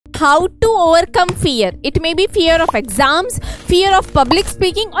how to overcome fear. It may be fear of exams, fear of public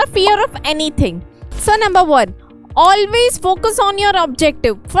speaking, or fear of anything. So number 1, always focus on your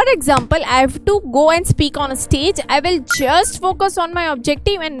objective. For example, I have to go and speak on a stage. I will just focus on my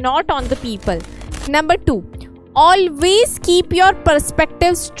objective and not on the people. Number 2, always keep your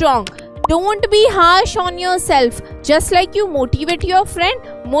perspective strong. Don't be harsh on yourself. Just like you motivate your friend,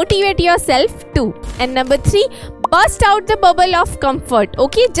 motivate yourself too. And number 3, bust out the bubble of comfort.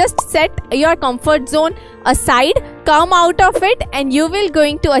 Okay, just set your comfort zone aside, come out of it, and you will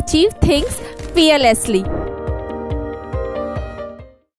going to achieve things fearlessly.